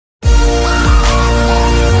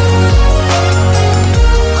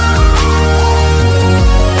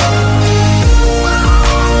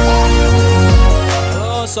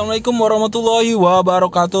Assalamualaikum warahmatullahi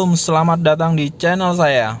wabarakatuh. Selamat datang di channel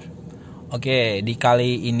saya. Oke, di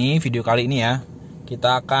video kali ini ya,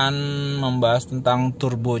 kita akan membahas tentang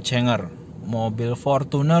Turbo Changer mobil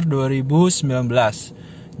Fortuner 2019.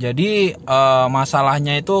 Jadi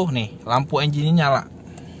masalahnya itu nih, lampu engine nyala.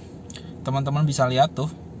 Teman-teman bisa lihat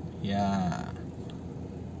tuh ya.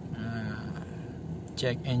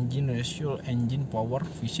 Check engine ratio, engine power,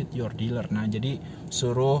 visit your dealer. Nah, jadi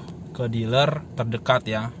suruh ke dealer terdekat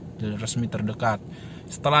ya, dealer resmi terdekat.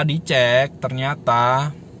 Setelah dicek ternyata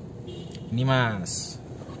ini mas,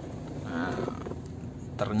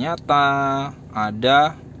 ternyata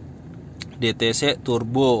ada DTC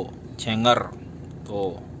Turbo Changer.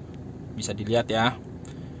 Tuh bisa dilihat ya,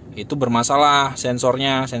 itu bermasalah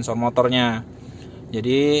sensornya, sensor motornya.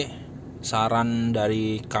 Jadi saran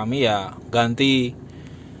dari kami ya ganti.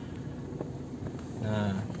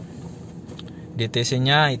 Nah,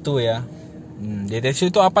 DTC-nya itu ya.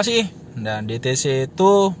 DTC itu apa sih? Nah, DTC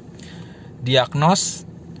itu diagnos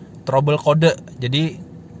trouble code. Jadi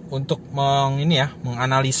untuk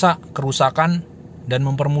menganalisa kerusakan dan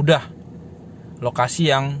mempermudah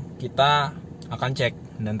lokasi yang kita akan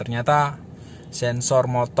cek. Dan ternyata sensor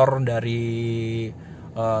motor dari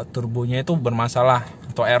turbonya itu bermasalah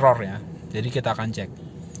atau error ya. Jadi kita akan cek.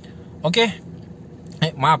 Oke.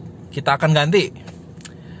 Maaf, kita akan ganti.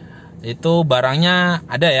 Itu barangnya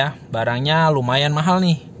ada ya, barangnya lumayan mahal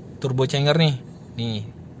nih, Turbo Changer nih.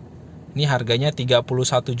 Ini harganya 31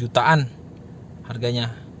 jutaan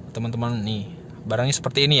harganya teman-teman nih. Barangnya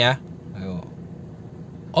seperti ini ya. Ayo.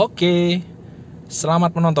 Oke,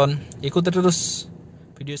 selamat menonton, ikuti terus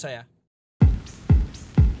video saya.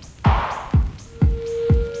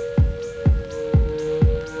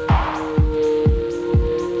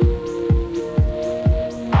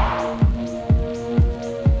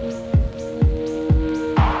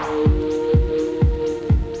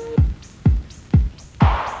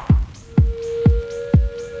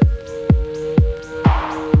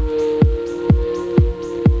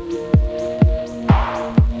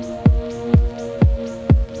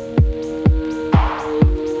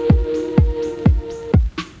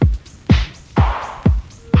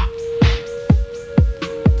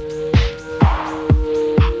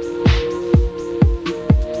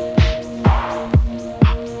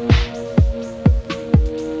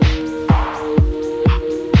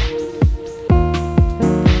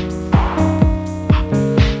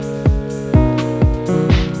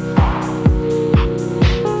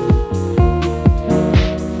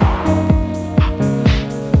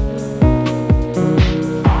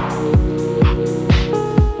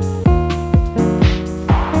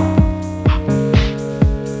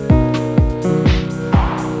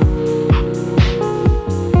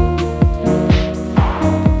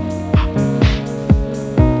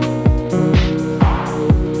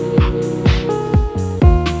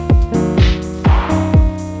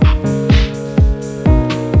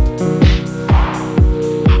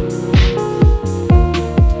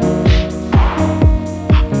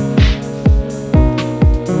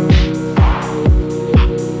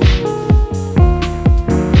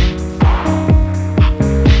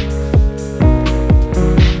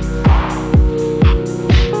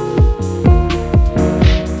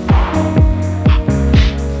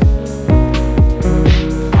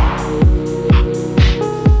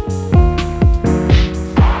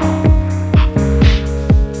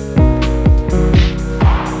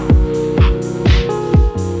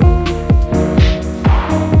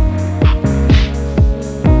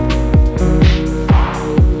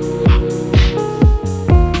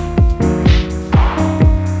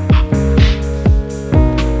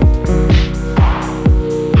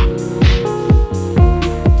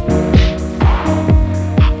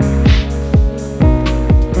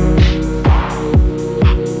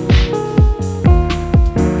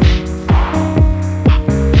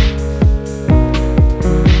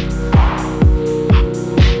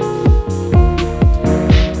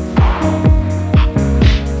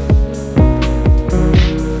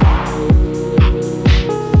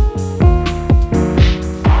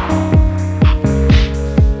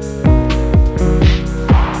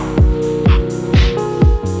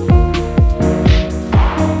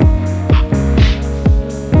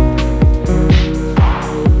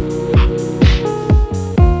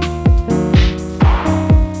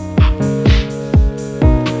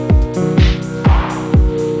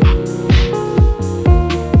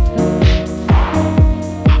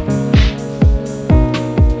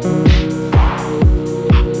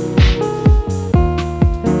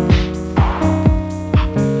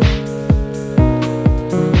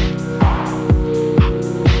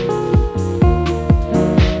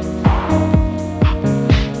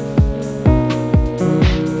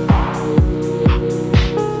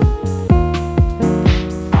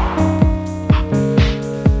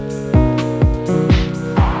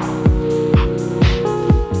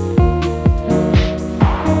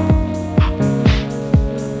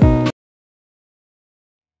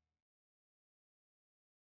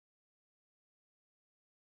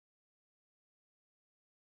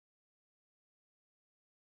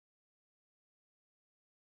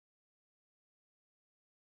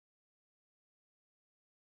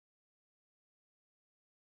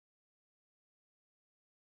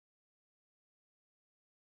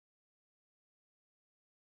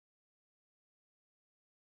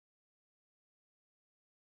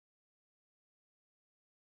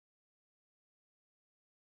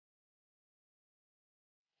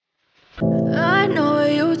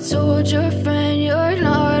 told your friend you're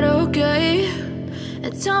not okay,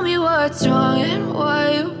 and tell me what's wrong and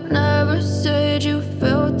why you never said you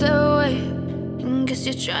felt that way. And guess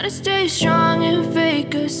you're trying to stay strong and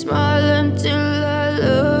fake a smile until I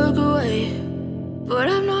look away. But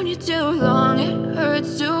I've known you too long, it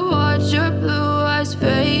hurts to watch your blue eyes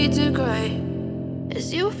fade to gray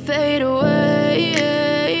as you fade away,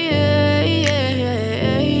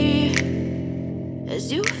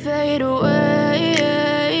 as you fade away.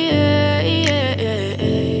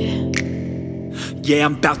 Yeah,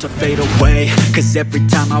 I'm about to fade away, cause every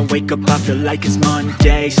time I wake up I feel like it's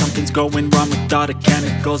Monday. Something's going wrong with all the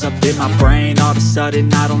chemicals up in my brain. All of a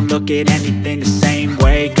sudden I don't look at anything the same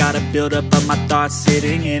way. Gotta build up of my thoughts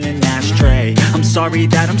sitting in an ashtray. I'm sorry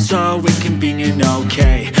that I'm so inconvenient,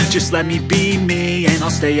 okay. Just let me be me and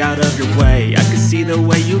I'll stay out of your way. I can see the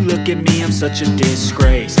way you look at me, I'm such a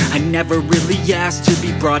disgrace. I never really asked to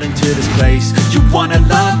be brought into this place. You wanna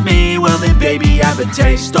love me? Well then baby I have a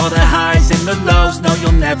taste. All the highs and the lows, no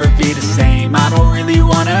you'll never be the same. I don't really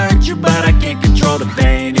wanna hurt you but I can't control the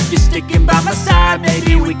pain. If you're sticking by my side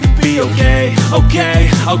maybe we could be okay.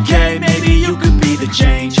 Okay, maybe you could be the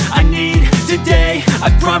change I need today. I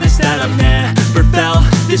promise that I've never felt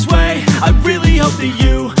this way. I really hope that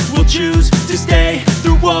you will choose to stay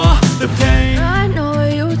through all the pain. I know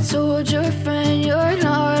you told your friend you're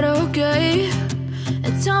not okay,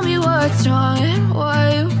 and tell me what's wrong and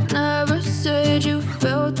why you never said you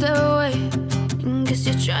felt that way. And guess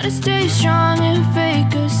you're trying to stay strong and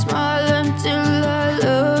fake a smile until I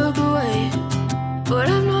look away. But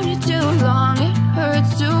I've known you too long, it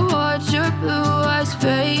hurts to watch your blue eyes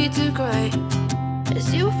fade to gray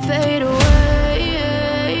as you fade away,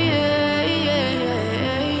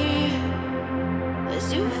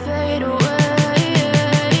 as you fade away,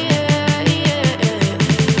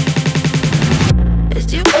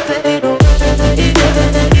 as you fade away.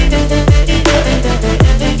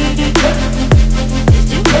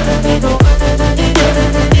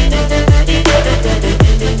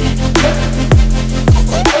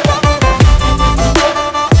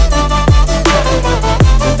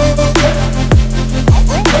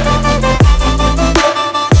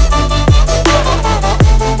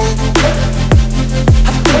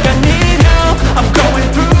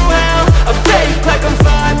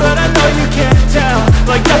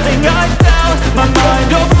 Like nothing I felt, my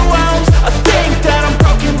mind overwhelms. I think that I'm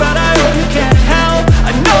broken but I hope you can't help.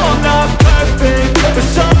 I know I'm not perfect, but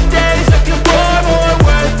some days I feel far more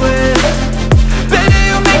worthless. Baby,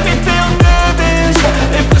 you make me feel nervous.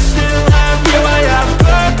 If I still have you, I have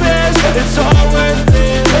purpose. It's all worth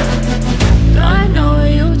it. I know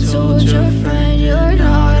you told your friend you're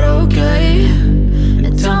not okay,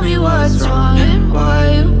 and tell me what's wrong and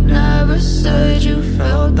why you never said you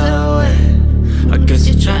felt that way. I guess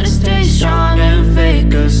you're trying to stay strong and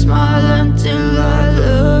fake a smile until I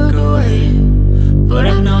look away. But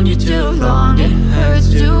I've known you too long, it hurts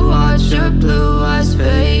to watch your blue eyes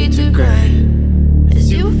fade to gray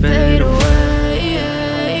as you fade away,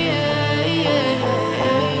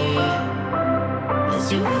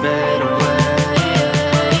 as you fade away,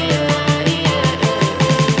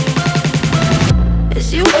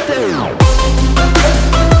 as you fade away.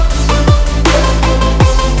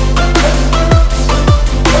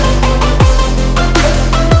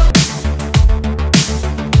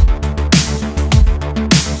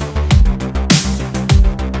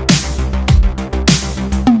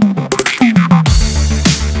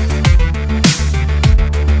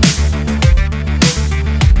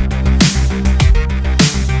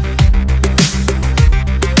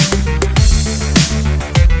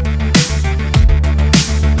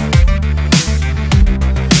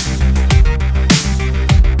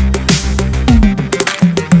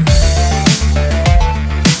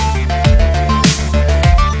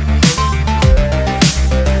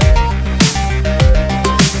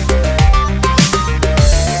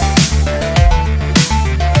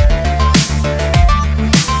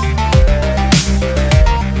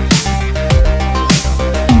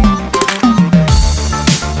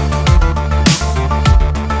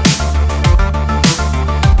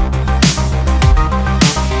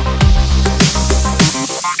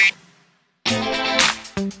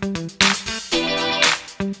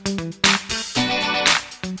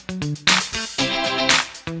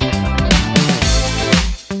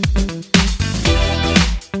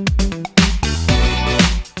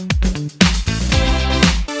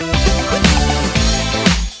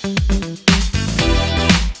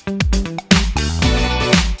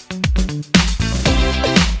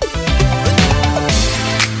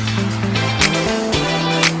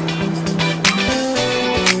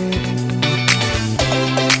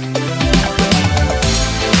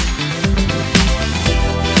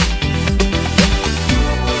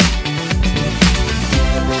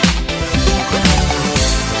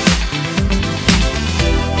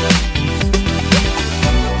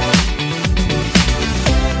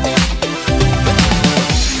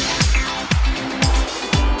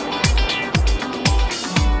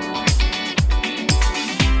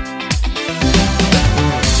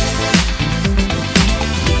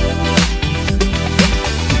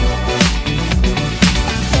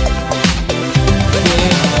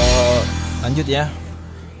 lanjut ya.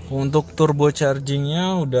 Untuk turbo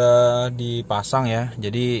chargingnya udah dipasang ya.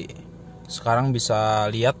 Jadi sekarang bisa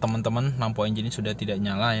lihat teman-teman, lampu engine sudah tidak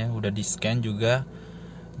nyala ya, udah di scan juga.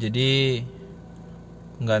 Jadi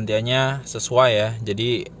penggantiannya sesuai ya.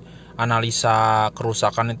 Jadi analisa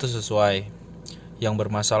kerusakan itu sesuai. Yang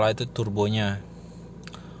bermasalah itu turbonya.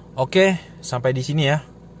 Oke, sampai di sini ya.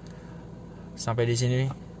 Sampai di sini.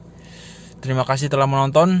 Terima kasih telah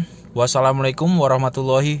menonton. Wassalamualaikum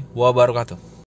warahmatullahi wabarakatuh.